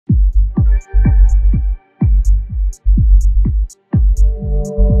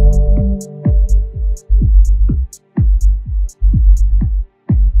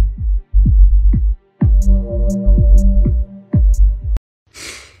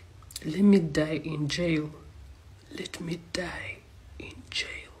Let me die in jail. Let me die in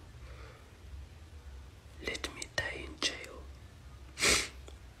jail. Let me die in jail.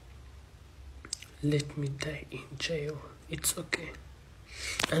 Let me die in jail. It's okay.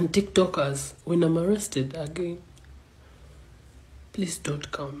 And TikTokers, when I'm arrested again, please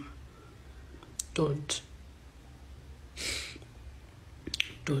don't come. Don't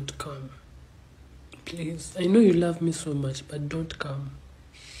come. Please. I know you love me so much, but don't come.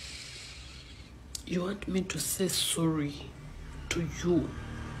 You want me to say sorry to you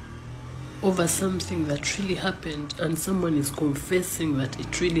over something that really happened, and someone is confessing that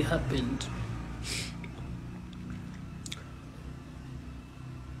it really happened.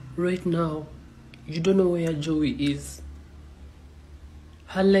 Right now, you don't know where Joey is.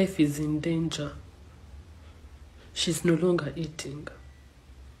 Her life is in danger. She's no longer eating.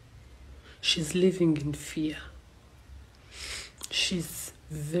 She's living in fear. She's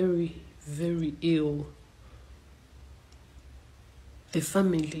very, very ill. The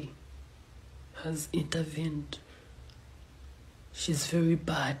family has intervened. She's very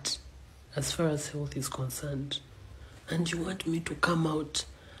bad as far as health is concerned. And you want me to come out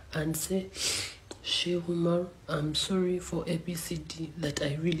and say, Sheikh Umar, I'm sorry for ABCD that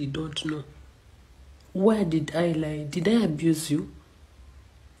I really don't know. Where did I lie? Did I abuse you?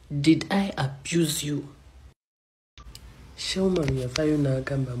 Did I abuse you? Sheikh Umar yavayo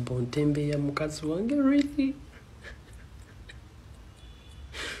n'agamba mbontembe ya mukazi wange, really?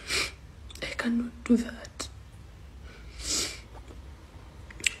 I cannot do that.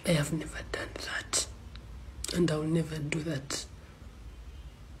 I have never done that. And I will never do that.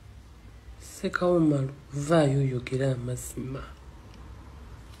 Sheikh Umar, vayo yogera amazima.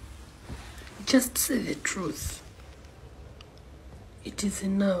 Just say the truth. It is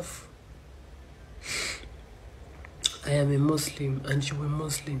enough. I am a Muslim and you are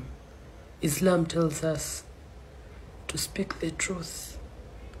Muslim. Islam tells us to speak the truth.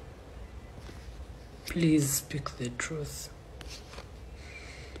 Please speak the truth.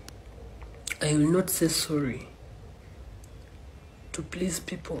 I will not say sorry to please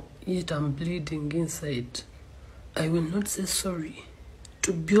people, yet I'm bleeding inside. I will not say sorry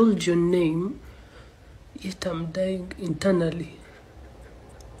to build your name, yet I'm dying internally.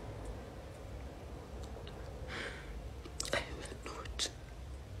 I will not.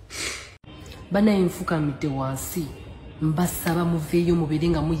 Bana infuka mite wansi. Mbasaba muveyo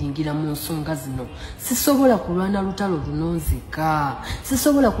mubirenga muyingira mu nsonga zino. Sisobola kulwana lutalo lunonzika.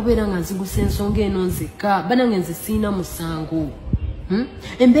 Sisobola kubeera nga nziguse ensonga eno nzika. Bana ngenze sina musango.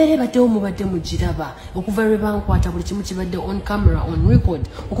 Embere bateo mubadde mugiraba. Okuva lwe bankwata buli kimu kibadde on camera, on record.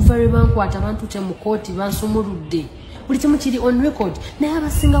 Okuva lwe bankwata abantu te mu kooti bansumuludde. Buli kimu kiri on record. Naye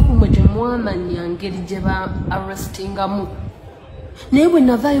abasinga ku mwe temwamanya ngeri gye ba arrestingamu. Naye bwe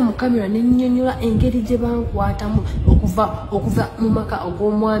navaayo mu kamera ne nnyonnyola engeri gye bankwatamu okuva mu maka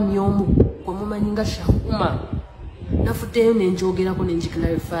ag'omwami omu gwe mumanyi nga Sheikh Umar. Nafuddeyo ne njogerako ne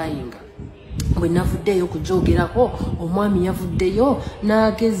njiclarifyinga. Bwe navuddeyo kujoogerako, omwami yavuddeyo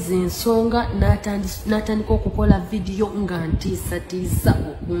n'ageza ensonga n'atandika okukola vidiyo nga ntiisatiisa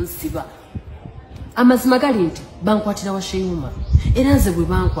okunsiba. Amazima gali nti bankwatira wa Sheikh Umar. Era nze bwe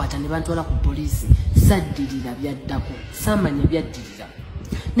bankwata ne bantwala ku poliisi, saddirira byaddako, saamanya byaddirira.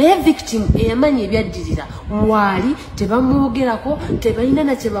 Naye victim eyamanya ebyaddirira waali tebamwogerako, tebalina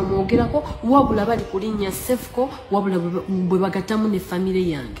na kye bamwogerako, wabula bali ku linnya Cephco, wabula bwe bagattamu ne famire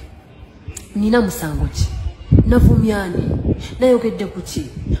yange. Nina musango ki? Navumyani? Nayogedde ku ki?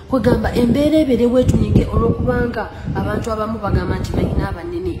 Kwegamba embeera ebere weetunyige olw'okubanga abantu abamu bagamba nti balina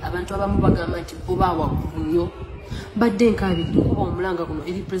abanene, abantu abamu bagamba nti bo bawaggulu nnyo. Badde nkaabidde okuba omulanga guno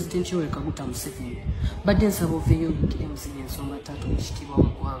eri President Yoweri Kaguta Museveni. Badde nsaba oveeyo oyigire muzinga ensonga ttaatu ekitiibwa mu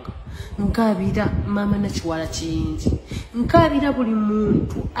ggwanga. Nkaabira maama Nakiwala Kiyingi. Nkaabira buli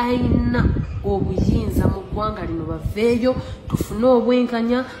muntu ayina obuyinza mu ggwanga lino baveeyo tufune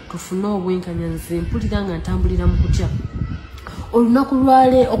obwenkanya, nze mpulira nga ntambulira mu kutya. Olunaku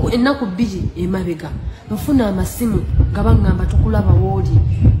lwaleero ennaku bbiri emabega nfuna amasimu nga baŋŋamba tukulaba wooli,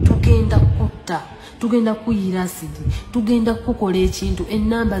 tugenda kutta, tugenda kuyiira asidi, tugenda kukola ekintu,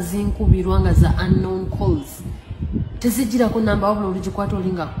 ennamba zinkubirwa nga za unknown calls. Tezigirako namba wabula olugikwata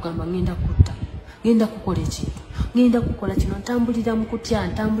oli nga akugamba ngenda kutta, ngenda kukola ekintu, ngenda kukola kino, ntambulira mu kutya,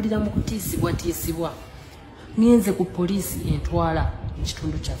 ntambulira mu kutiisibwatiisibwa. Ngenze ku poliisi entwala mu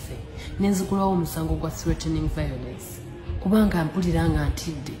kitundu kyaffe, nenzigulawo omusango gwa threatening violence. Kubanga mpulira nga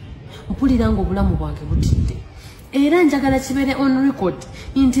ntidde, mpulira nga obulamu bwange butidde. Era njagala kibeere on record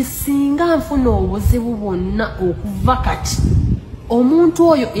nti singa nfuna obuzibu bwonna okuva kati, omuntu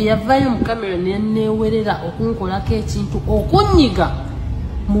oyo eyavaayo mu kamera neneewerera okunkolako ekintu, okunnyiga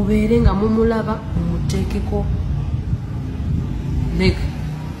mubeere nga mumulaba mumuteekeko leg,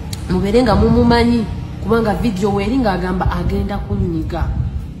 mubeere nga mumumanyi kubanga video weeri ng'agamba agenda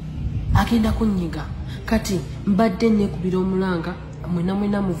kunyiga. Kati mbadde nekubira omulanga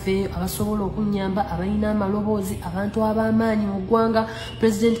mwena muveeyo abasobola okunyamba abalina amaloboozi abantu ab'amaanyi mu ggwanga.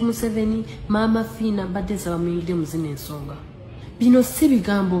 President Museveni, Maama Fiina mbadde nsaba muyingire mu zino ensonga. Bino si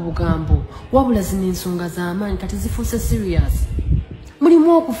bigambo bugambo wabula zino ensonga z'amaanyi kati zifuuse serious.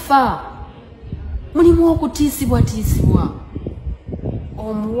 Mulimu okufa, mulimu okutiisibwatiisibwa.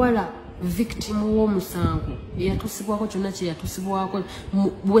 Omuwala victim w'omusango eyatuusibwako kyonna kye yatuusibwako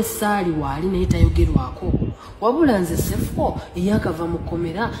bwessaali waali naye tayogerwako. Wabula nze Cephco eyakava mu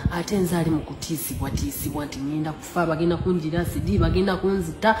kkomera ate nze ali mu kutiisibwatiisibwa nti ngenda kufa, bagenda kunjira asidi, bagenda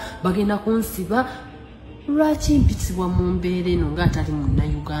kunzita, bagenda kunsiba. Lwaki mpisibwa mu mbeera eno ng'atali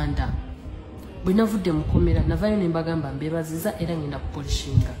Munnayuganda? Bwe navudde mu kkomera navayo ne mbagamba mbeebaziza era ngenda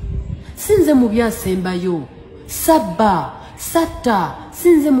kupolishinga. Sinze mu byasembayo, sabba, satta,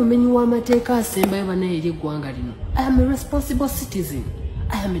 sinze mumenyi w'amateeka asembayo banaye eri eggwanga lino. I am a responsible citizen.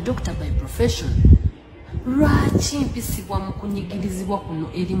 I am a doctor by profession. Lwaki mpisibwa mu kunyigirizibwa kuno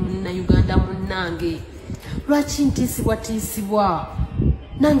eri Munnayuganda munnange? Lwaki ntiisibwatiisibwa?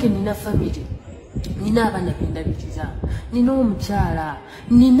 Nange nina family, nina abaana bendabiriza, nina omukyala,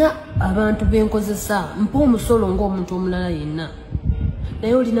 nina abantu benkozesa, mpa omusolo ng'omuntu omulala yenna.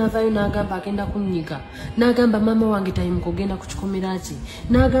 Naye oli n'avaayo n'agamba agenda kunyiga, n'agamba maama wange tayimuka ogenda ku kikomera ki,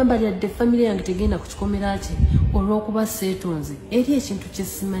 n'agamba lyadde famire yange tegenda ku kikomera ki, olw'okuba seetonze eri ekintu kye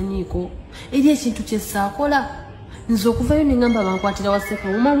simanyiiko, eri ekintu kye saakola. Nze okuvayo ne ngamba bankwatira wa Cephco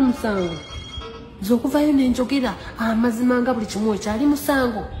omala omusango, nze okuvayo ne njogera amazima nga buli kimu ekyali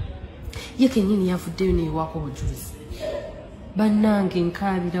musango. Ye kennyini yavuddeyo neewaako obujulizi. Bannange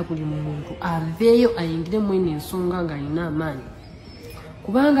nkaabira buli muntu aveeyo ayingire mu eno ensonga ng'alina amaanyi.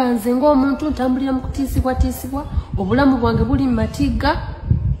 Kubanga nze ng'omuntu ntambulira mu kutiisibwatiisibwa, obulamu bwange buli mu matigga,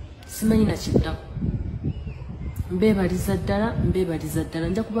 simanyi na kiddako. Mbeebaliza ddala,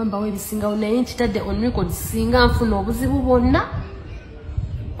 nja kuba mbawo ebisingawo naye nkitadde on record singa nfuna obuzibu bwonna,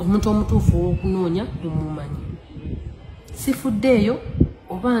 omuntu omutuufu ow'okunoonya mumumanyi. Sifuddeeyo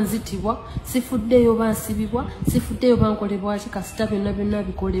oba nzitibwa, sifuddeeyo oba nsibibwa, sifuddeeyo oba nkolebwaki, kasita byonna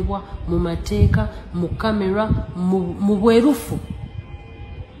bikolebwa mu mateeka, mu kamera, mu bwerufu.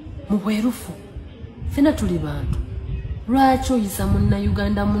 Mu bwerufu. Ffenna tuli bantu. Lwaki oyisa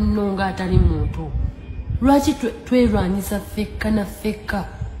Munnayuganda munno ng'atali muntu? Lwaki twerwanyisa ffekka na ffekka?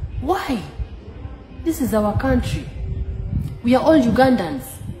 Why? This is our country. We are all Ugandans.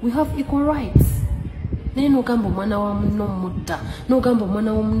 We have equal rights. Naye n'ogamba omwana wa munno mutta, n'ogamba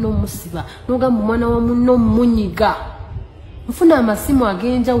omwana wa munno musiba, n'ogamba omwana wa munno munyiga. Nfuna amasimu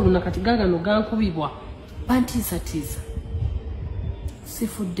ag'enjawulo nakati gaagano gankubibwa. Bantiisatiisa.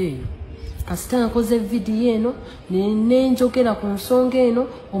 Sifuddeeyo. Kasita nkoze vidiyo eno nenjogera ku nsonga eno,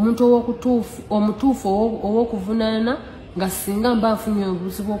 omuntu omutuufu ow'okuvunaana nga singa mba nfunye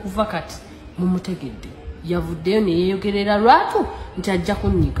obuzibu okuva kati mumutegedde. Yavuddeyo ne yeeyogerera lwatu nti ajja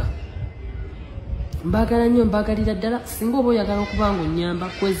kunyiga. Mbaagala nnyo, mbaagalira ddala. Singa oba oyagala okuba ng'onnyamba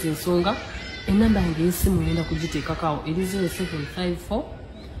kwezi ensonga, ennamba yange y'essimu ngenda kugiteekako eri 0754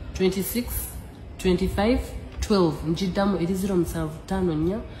 26 25 12. Njiddamu eri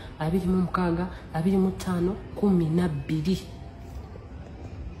 0754 26 25 12.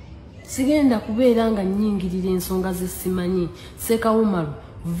 Sigenda kubeera nga nnyingirira ensonga ze simanyi. Sheikh Umar,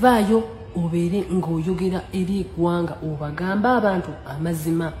 vaayo obeere ng'oyogera eri eggwanga obagamba abantu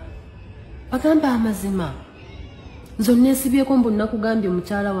amazima. Bagamba amazima. Nze neesibyeko mbu nakugambye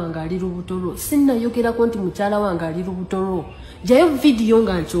mukyala wange ali lubutolo. Sinnayogerako nti mukyala wange ali lubutolo. Jayo vidiyo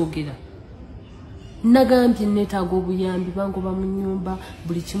nga nkyogera. Nagambye neetaaga obuyambi bangoba mu nnyumba,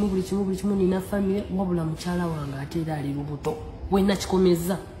 buli kimu nina famire, wabula mukyala wange ate era ali lubuto. We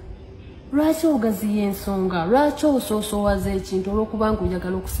nakikomeza. Lwaki ogaziya ensonga? Lwaki osoosowaza ekintu olw'okubanga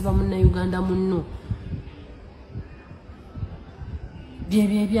oyagala okusiba Munnayuganda munno?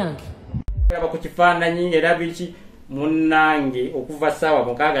 Byebyo ebyange. Ku kifaananyi era biki munnange okuva ssaawa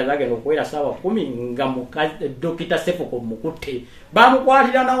 6 zagenda okuwera ssaawa 10 nga Dr. Cephco mukutte.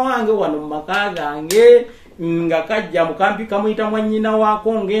 Bamukwatira na wange wano mu maka gange nga kajja mukampi kamuyita mwannyina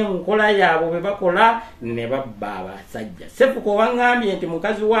waako ng'enkola yaabwe bwe bakola ne babba abasajja. Cephco waŋŋambye nti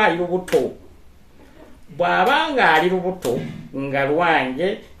mukazi we ali lubuto. Bw'aba nga ali lubuto nga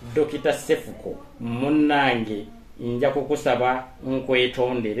lwange Dr. Cephco munnange nja kukusaba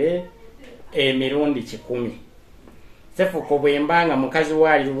nkwetondere emirundi 10. Cephco bwe mbanga mukazi we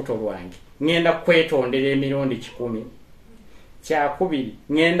ali lubuto lwange ngenda kwetondera emirundi 10. Kyakubiri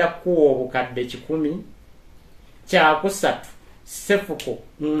ngenda kuwa obukadde 10. Kyakusatu Cephco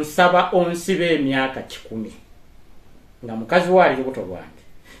nsaba onsibe emyaka 10 nga mukazi wali lubuto lwange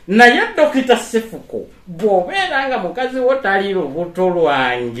naye Dr. Cephco bw'obeera nga mukazi wo tali lubuto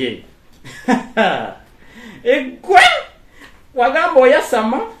lwange egwe wagamba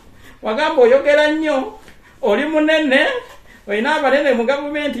oyasama wagamba oyogera nnyo oli munene olina abanene mu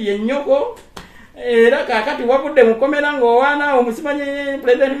gavumenti yennyoko era kakati wabudde mukomera ng'owaana omusimanyi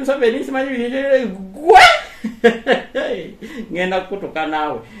President Museveni simanyi gwe ngenda kukutuka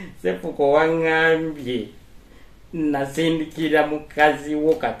naawe Cephco waŋŋambye nasindikira mukazi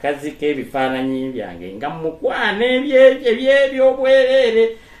wo kakazi k'ebifaananyi byange nga mukwana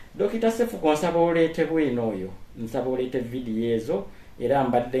eby'ebyobwereere Dr. Cephco nsaba oleete bwino oyo nsaba oleete vidiyo ezo era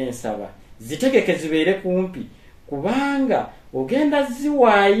mbadde nsaba zitegeke zibeere kumpi kubanga ogenda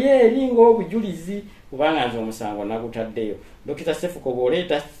ziwaayo eri ng'obujulizi kubanga nze omusango nagutaddeyo Dr. Cephco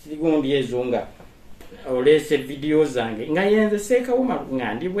bw'oleeta gundi ezo nga oleese vidiyo zange nga yenze Sheikh Umar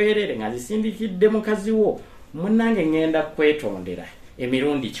nga ndi bwerere nga zisindikidde mukazi wo munnange ngenda kwetondera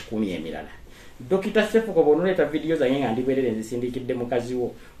emirundi 10 emirala Dr. Cephco bw'onoleeta vidiyo zange nga ndi bwerere nzisindikidde mukazi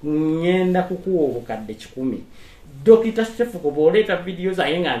wo ngenda kukuwa obukadde 10 Dr. Cephco bw'oleeta vidiyo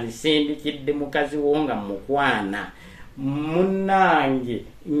zange nga nzisindikidde mukazi wo nga mukwana munnange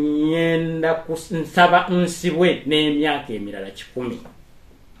ngenda kusaba nsibwe n'emyaka emirala 10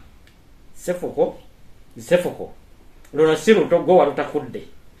 Cephco luno si luto gwe walutakudde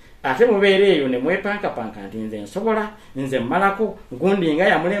ate mubeera eyo ne mwepankapanka nti nze nsobola nze mmalako gundi nga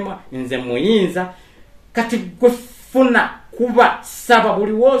yamulema nze muyinza kati gwe funa kuba saba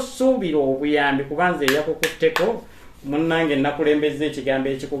buli woosuubira obuyambi kuba nze eyakukutteko munnange nakulembeza ekigambo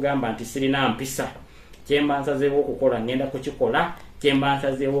ekikugamba nti sirina mpisa kyemba nsazeewo okukola ngenda kukikola kyemba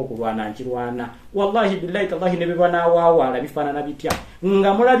nsazeewo okulwana nkirwana wallahi billahi tallahi ne biba naawaawaala bifaanana bitya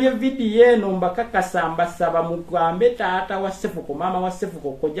nga mulabye vidiyo eno mbakakasa mbasaba mugambe taata wa Cephco maama wa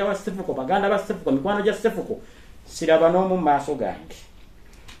Cephco kojja wa Cephco baganda ba Cephco mikwano gya Cephco siraba n'omu maaso gange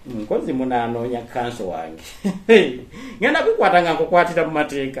nkozi munaanoonya kanso wange ngenda kukwata nga nkukwatira mu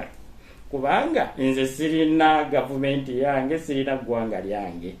mateeka kubanga nze sirina gavumenti yange sirina ggwanga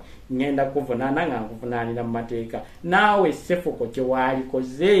lyange ngenda kuvunaana nga nkuvunaanira mu mateeka naawe Cephco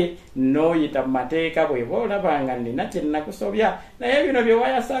kyewalikoze nooyita mu mateeka bweba olabanga nina kyenakusobya naye bino bye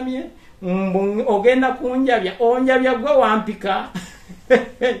wayasamye ogenda kunjabya onjabya gwe wampika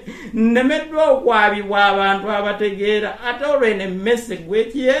nnemeddwa okwabibwa abantu abategeera ate olwene mmese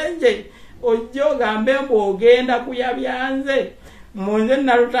gwekiyenje ojja ogambe mbu ogenda kuyabyanze munze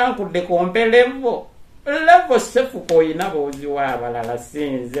nalutankudde kompe levo Cephco oyina booziwa abalala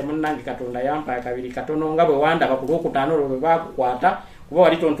sinze munnange Katonda yampa akabiri katono nga bwe wandaba ku lwokutaano olwo lwe baakukwata kuba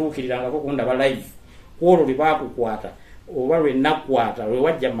wali tontuukirirangako kundaba live kwolwo lwe baakukwata oba lwe nakwata lwe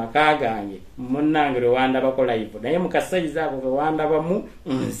wajja mu maka gange munnange lwe wandabako live naye mu kasayizi ako lwe wandabamu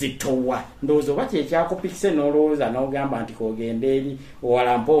nzitowa ndowooza oba kyekyakupikise n'olowooza n'ogamba nti kogenda eri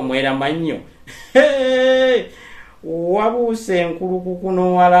owalampa omwera mannyo wabuuse enkulukuku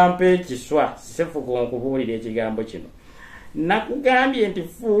n'owalampa ekiswa Cephco nkubuulira ekigambo kino nakugambye nti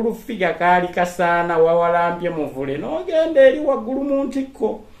fuulu figa kaali kasaana wawalampye muvule n'ogenda eri waggulu mu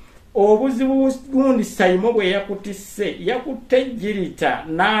ntikko obuzibu gundi Sayimo bwe yakutisse yakutte ejjirita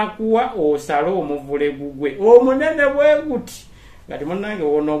n'akuwa osale omuvule gugwe omunene bwe guti kati munnange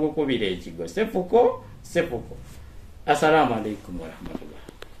wonoogukubira ekigo Cephco assalamu alaikum warahmatullah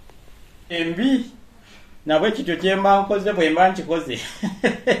embi nabwe kityo kyemba nkoze bwe mba nkikoze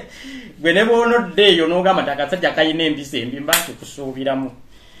gwe ne bw'onodde eyo n'ogamba nti akasajja kayina embisa embi mba nkikusuubiramu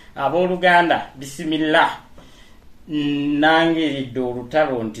abooluganda bisimillah nange eridde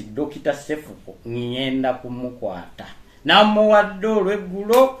olutalo nti Dr. Cephco ngenda kumukwata namuwadde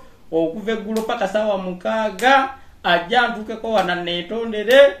olw'eggulo okuva eggulo paka saawa 6 ajja ntuukeko wana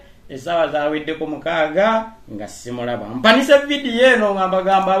neetondere esaawa zaweddeko 6 nga simulaba mpanise vidiyo eno nga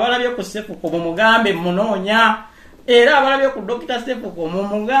mbagamba abalabye ku Cephco mumugambe munoonya era abalabye ku Dr. Cephco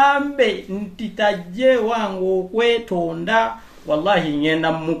mumugambe nti tajje wange okwetonda wallahi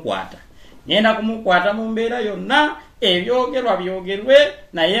ngenda mumukwata ngenda kumukwata mu mbeera yonna ebyogerwa byogerwe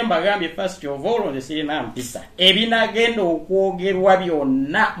naye mbagambye first of all nze sirina mpisa ebinagenda okwogerwa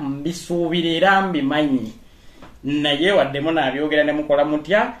byonna mbisuubira era mbimanyi naye waddemu nabyogera ne mukola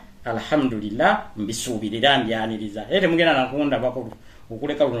mutya alhamdulillah mbisuubirira mbyaniriza ate mugenda nakunda bakulu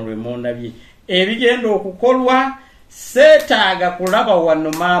okuleka luno lwe mondabye ebigenda okukolwa seetaaga kulaba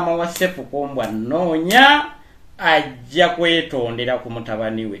wano maama wa Cephco mbwa noonya ajja kwetondera ku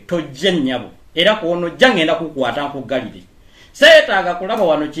mutabani we tojja nnyabo era kuono jja ngenda kukwata nkugalire seetaaga kulaba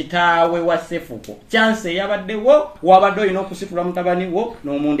wano kitaawe wa Cephco chance yabaddewo wabadde olina okusitula mutabani wo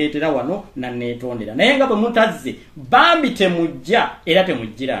n'omundeetera wano nanneetondera naye nga bwe mutazze bambi temujja era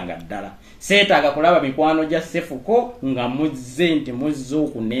temujjiranga ddala seetaaga kulaba mikwano gya Cephco nga muzze nti muzze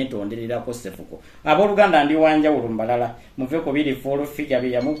okuneetondererako Cephco abooluganda ndi wanjawulo mbalala muve ku biri full figure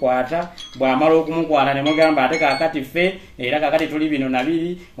bye yamukwata bw'amala okumukwata ne mugamba ate kaakati ffe era kaakati tuli bino na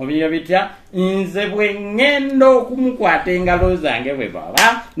biri obiryo bitya nze bwe ŋŋenda okumukwata engalo zange bwe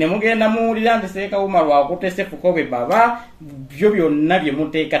baba ne mugenda muwulira nti Sheikh Umar lwakutte Cephco bwe baba byo byonna bye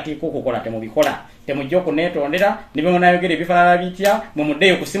muteekateeka okukola temubikola temujja okuneetondera ne bwe munayogera ebifaanana bitya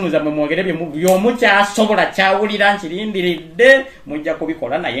mumuddeyo kusimuza mwe mwogere byomukyasobola kyawulira nkirindiridde mujja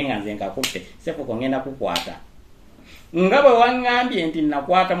kubikola naye nga nze nkakutte Cephco ngenda kukwata nga bwe waŋŋambye nti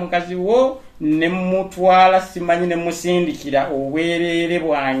nakwata mukazi wo ne mutwala simanyi ne musindikira obwereere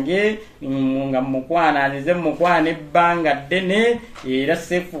bwange nga mukwananize mukwana ebbanga ddene era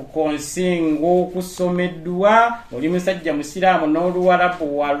Cephco nsinga okusomeddwa oli musajja musiraamu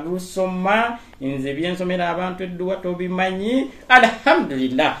n'oluwarabu walusoma nze byensomera abantu edduwa tobimanyi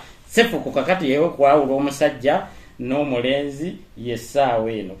alhamdulillah Cephco kakati yewe kwawula omusajja n'omulenzi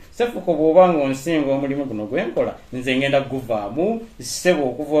yessaawa eno Cephco bw'oba ng'onsinga omulimu guno gwenkola nze ngenda guvaamu ssebo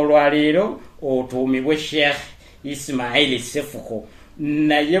okuva olwaleero otuumibwe Sheikh Ismail Cephco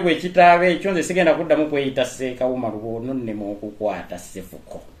naye bwe kitaabe ekyo nze sigenda kuddamu kweyita Sheikh Umar bw'ononnema okukwata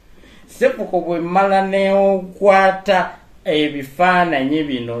Cephco bwe mmala neokwata ebifaananyi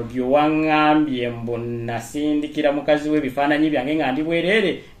bino bye waŋŋambye mbu nasindikira mukazi we ebifaananyi byange nga ndi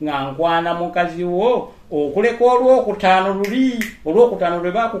bwereere nga nkwana mukazi wo okuleka olwokutaano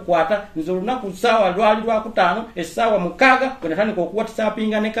lwe baakukwata nze olunaku ssaawa lwali lwakutaano essaawa 6 bwe natandika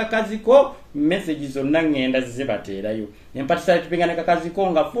okuwatisapinga ne kakaziko message zonna ŋŋenda zibateerayo ne mpatisa tupinga ne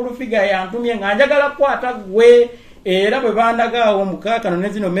kakaziko nga full figure yantumye nga njagala kukwata gwe era bwe bandagaawo mukaakano ne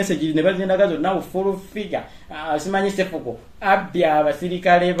zino message ne bazindaga zonna full figure simanyi Cephco abbya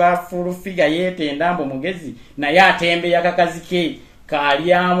abasirikale ba full figure yeetenda mbu mugezi naye atembeya kakazi ke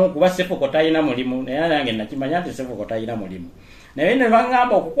kalyamu kuba Cephco talina mulimu naye nange nakimanya nti Cephco talina mulimu naye ne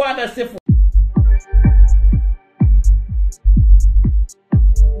baŋŋamba okukwata Cephco.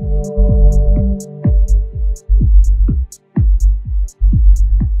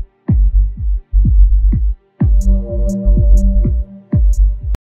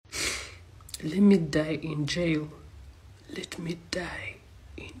 Let me die in jail. Let me die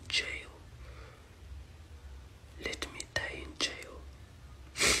in jail. Let me die in jail.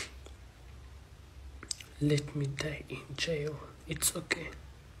 Let me die in jail. It's okay.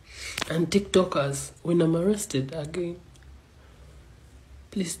 And TikTokers, when I'm arrested again,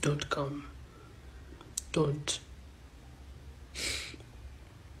 please don't come. Don't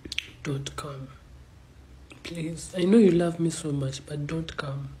come. Please. I know you love me so much, but don't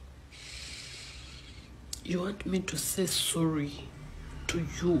come. You want me to say sorry to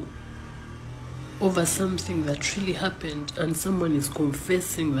you over something that really happened, and someone is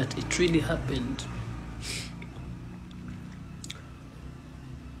confessing that it really happened.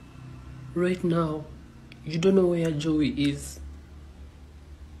 Right now, you don't know where Joey is.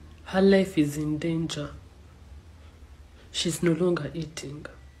 Her life is in danger. She's no longer eating.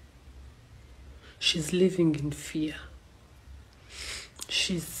 She's living in fear.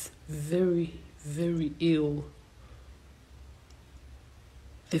 She's very, very ill.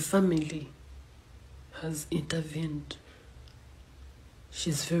 The family has intervened.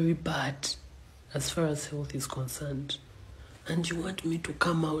 She's very bad as far as health is concerned. And you want me to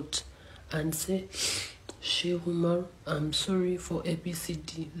come out and say, Sheikh Umar, I'm sorry for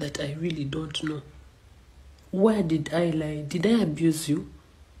ABCD that I really don't know. Where did I lie? Did I abuse you?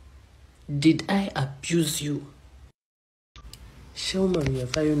 Did I abuse you? Sheikh Umar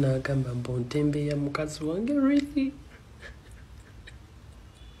yavayo n'agamba mbu ntembeeya mukazi wange, really?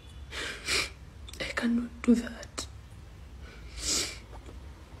 I cannot do that.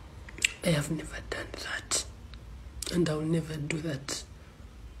 I have never done that. And I will never do that.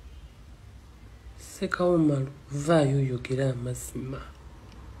 Sheikh Umar, vaayo yogera amazima.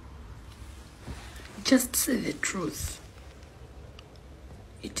 Just say the truth.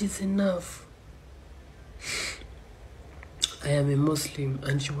 It is enough. I am a Muslim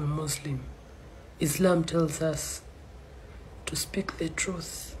and you are Muslim. Islam tells us to speak the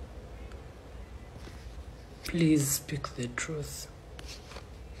truth. Please speak the truth.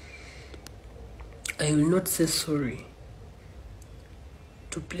 I will not say sorry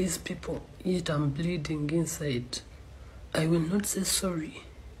to please people, yet I'm bleeding inside. I will not say sorry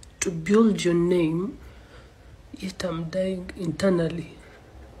to build your name, yet I'm dying internally.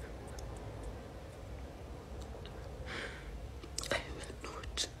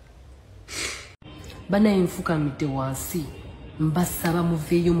 banaye nfukamidde wansi mbasaba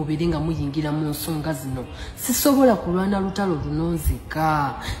muveeyo mubeere nga muyingira mu nsonga zino. Sisobola kulwana lutalo luno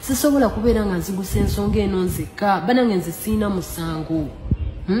nzeka, sisobola kubeera nga nzigusa ensonga eno nzeka, banange nze siina musango.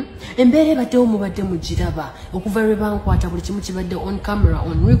 Embeera ebaddewo mubadde mugiraba okuva lwe bankwata, buli kimu kibadde on camera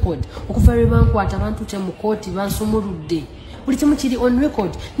on record. Okuva lwe bankwata bantute mu kooti bansumuludde, buli kimu kiri on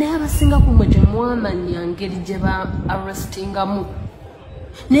record. Naye abasinga ku mwe temwamanya ngeri gye ba arrestingamu.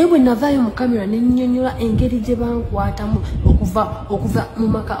 Naye bwe navaayo mu kamera ne nnyonnyola engeri gye bankwatamu okuva mu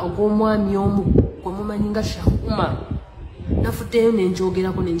maka ag'omwami omu gwe mumanyi nga Sheikh Umar. Navuddeyo ne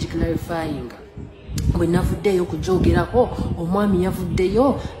njogerako ne njiklarifyinga. Bwe navuddeyo kujoogerako, omwami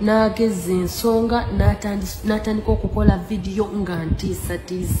yavuddeyo n'ageza ensonga n'atandika okukola vidiyo nga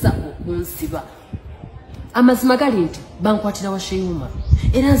ntiisatiisa okunsiba. Amazima gali nti bankwatira wa Sheikh Umar,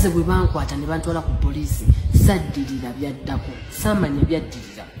 era nze bwe bankwata ne bantwala ku poliisi saddirira byaddako, saamanya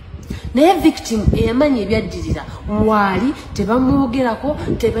byaddirira. Naye victim eyamanya ebyaddirira waali tebamwogerako,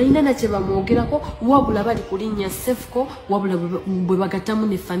 tebalina na kye bamwogerako, wabula bali ku linnya Cephco, wabula bwe bagattamu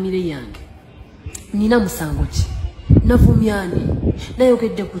ne famire yange. Nina musango ki? Navumyani?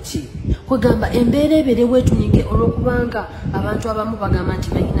 Nayogedde ku ki? Kwegamba embeera ebere bwetunyige olw'okubanga abantu abamu bagamba nti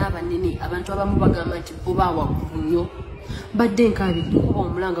balina abanene, abantu abamu bagamba nti bo bawaggulu nnyo. Badde nkaabiri nkuba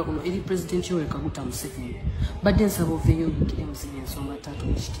omulanga guno eri President Yoweri Kaguta Museveni. Badde nsaba oveeyo oyingire mu zino ensonga taata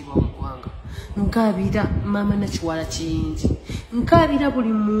ekitiibwa w'eggwanga. Nkaabira maama Nakiwala Kiyingi, nkaabira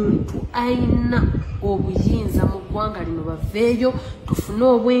buli muntu ayina obuyinza mu ggwanga lino baveeyo tufune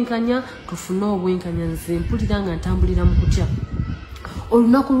obwenkanya, tufune obwenkanya. Nze mpulira nga ntambulira mu kutya.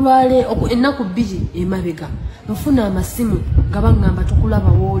 Olunaku lwale ennaku bbiri emabega nfuna amasimu nga baŋŋamba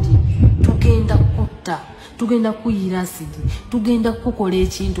tukulaba wooli, tugenda kutta, tugenda kuyiira asidi, tugenda kukola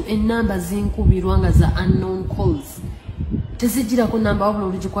ekintu. Ennamba zinkubirwa nga za unknown calls, tezigirako namba wabula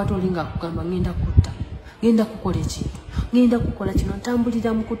olugikwata oli nga akugamba ngenda kutta, ngenda kukola ekintu, ngenda kukola kino.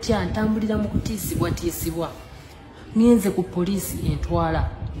 Ntambulira mu kutya, ntambulira mu kutiisibwatiisibwa. Ngenze ku poliisi entwala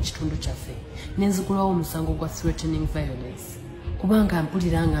mu kitundu kyaffe nenzigulawo omusango gwa threatening violence, kubanga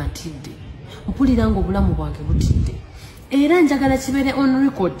mpulira nga ntidde, mpulira nga obulamu bwange butidde. Era njagala kibeere on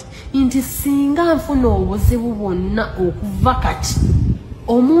record nti singa nfuna obuzibu bwonna okuva kati,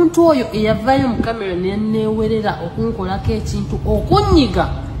 omuntu oyo eyavaayo mu kamera neneewerera okunkolako ekintu, okunnyiga,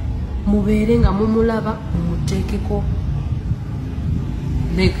 mubeere nga mumulaba, mumuteekeko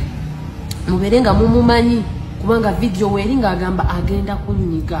leg, mubeere nga mumumanyi, kubanga vidiyo weeri ng'agamba agenda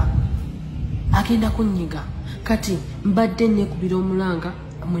kunnyiga, agenda kunnyiga. Kati mbadde neekubira omulanga,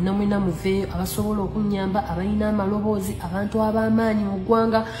 mwena muveeyo abasobola okunnyamba, abalina amaloboozi, abantu ab'amaanyi mu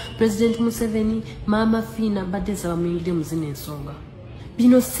ggwanga, President Museveni, Maama Fiina, mbadde nsaba muyingire mu zino ensonga.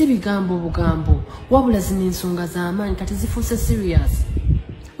 Bino si bigambo bugambo, wabula zino ensonga z'amaanyi kati zifuuse serious.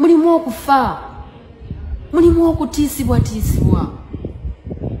 Mulimu okufa, mulimu okutiisibwatiisibwa.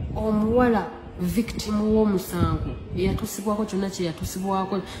 Omuwala victim w'omusango eyatuusibwako kyonna kye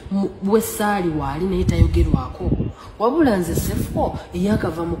yatuusibwako bw'essaali waali naye tayogerwako, wabula nze Cephco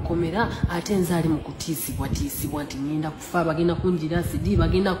eyakava mu kkomera ate nze ali mu kutiisibwatiisibwa nti ngenda kufa, bagenda kunjira asidi,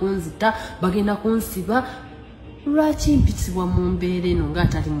 bagenda kunzita, bagenda kunsiba. Lwaki mpisibwa mu mbeera eno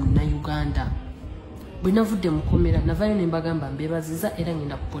ng'atali Munnayuganda? Bwe navudde mu kkomera navaayo ne mbagamba mbeebaziza era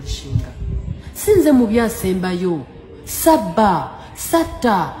ngenda kupolishinga. Sinze mu byasembayo, sabba,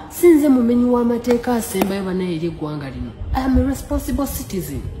 satta, sinze mumenyi w'amateeka asembayo banaye eri eggwanga lino. I am a responsible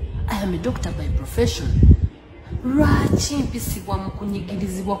citizen. I am a doctor by profession. Lwaki mpisibwa mu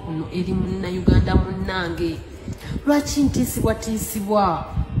kunyigirizibwa kuno eri Munnayuganda munnange? Lwaki ntiisibwatiisibwa?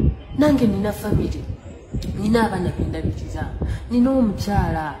 Nange nina famire, nina abaana bendabiriza, nina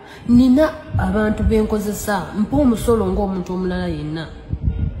omukyala, nina abantu benkozesa, mpa omusolo ng'omuntu omulala yenna.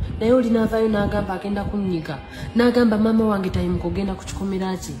 Naye oli n'avaayo n'agamba agenda kunnyiga, n'agamba maama wange tayimuka ogenda ku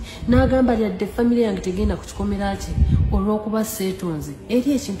kikomera ki, n'agamba lyadde famire yange tegenda ku kikomera ki, olw'okuba seetonze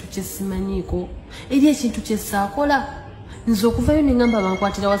eri ekintu kye simanyiiko, eri ekintu kye saakola. Nze okuvaayo ne ngamba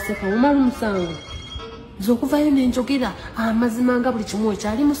bankwatira wa Cephco omala musango, nze okuvaayo ne njogera amazima nga buli kimu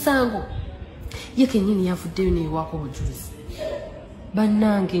ekyali musango. Ye kennyini yavuddeyo neewaako obujulizi.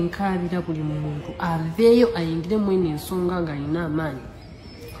 Bannange nkaabira buli muntu aveeyo ayingire mu eno ensonga ng'alina amaanyi,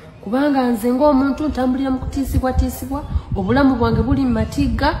 kubanga nze ng'omuntu ntambulira mu kutiisibwatiisibwa, obulamu bwange buli mu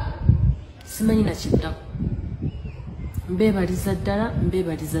matigga, simanyi nakiddako. Mbeebaliza ddala,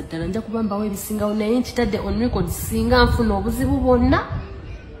 mbeebaliza ddala, nja kuba mbawo ebisingawo, naye nkitadde on record singa nfuna obuzibu bwonna,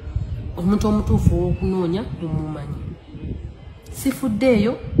 omuntu omutuufu ow'okunoonya mumumanyi.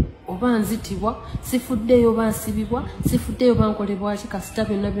 Sifuddeeyo oba nzitibwa, sifuddeeyo oba nsibibwa, sifuddeeyo oba nkolebwa ki, kasita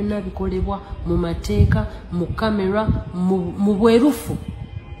byonna byonna bikolebwa mu mateeka, mu kamera, mu bwerufu.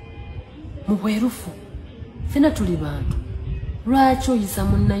 Mu bwerufu. fena tuli bantu lwaki oyisa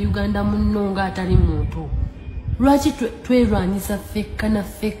munnayuganda munno nga atali muntu lwaki twerwanyisa fekka na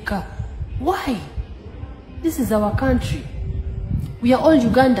fekka why this is our country we are all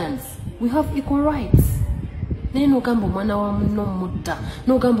Ugandans we have equal rights naye nogamba omwana wa munno mutta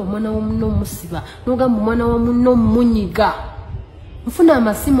nogamba omwana wa munno musiba nogamba omwana wa munno munyiga nfuna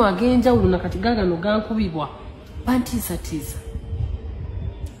amasimu ag'enjawulo nakati gaagano gankubibwa bantiisatiisa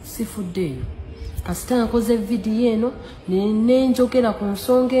sifuddeeyo kasita nkoze vidiyo eno nenjogera ku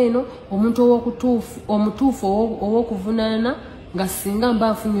nsonga eno omuntu omutuufu ow'okuvunaana nga singa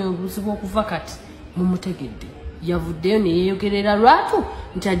mba nfunye obuzibu okuva kati mumutegedde yavuddeyo neyeeyogerera lwatu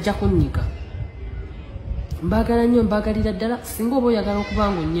nti ajja kunyiga mbagala nnyo mbagalira ddala singa oba oyagala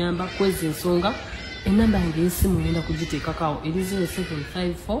okuba nga onnyamba kwezi ensonga enamba yange y'essimu ngenda kugiteekakawo eri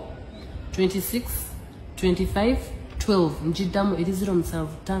 0754 26 25 12 njiddamu eri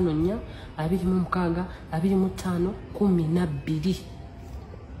 0754 26 25 12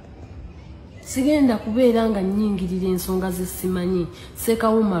 sigenda kubeera nga nnyingirira ensonga ze simanyi Sheikh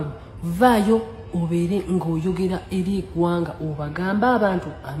Umar vaayo obeere ng'oyogera eri eggwanga obagamba abantu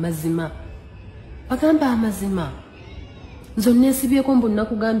amazima bagamba amazima nzo neesibyeko mbu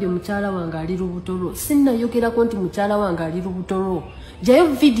nakugambye mukyala wange ali lubutolo sinnayogerako nti mukyala wange ali lubutolo jayo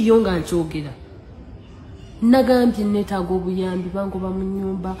vidiyo nga nkyogera nagambye neetaaga obuyambi bangoba mu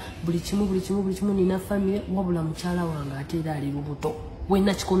nnyumba buli kimu nina famire wabula mukyala wange ate era ali lubuto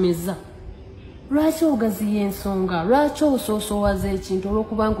wenakikomeza lwaki ogaziya ensonga lwaki osoosowaza ekintu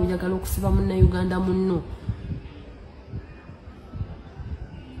olw'okuba nga oyagala okusiba munnayuganda munno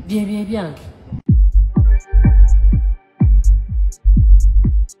byebyo ebyange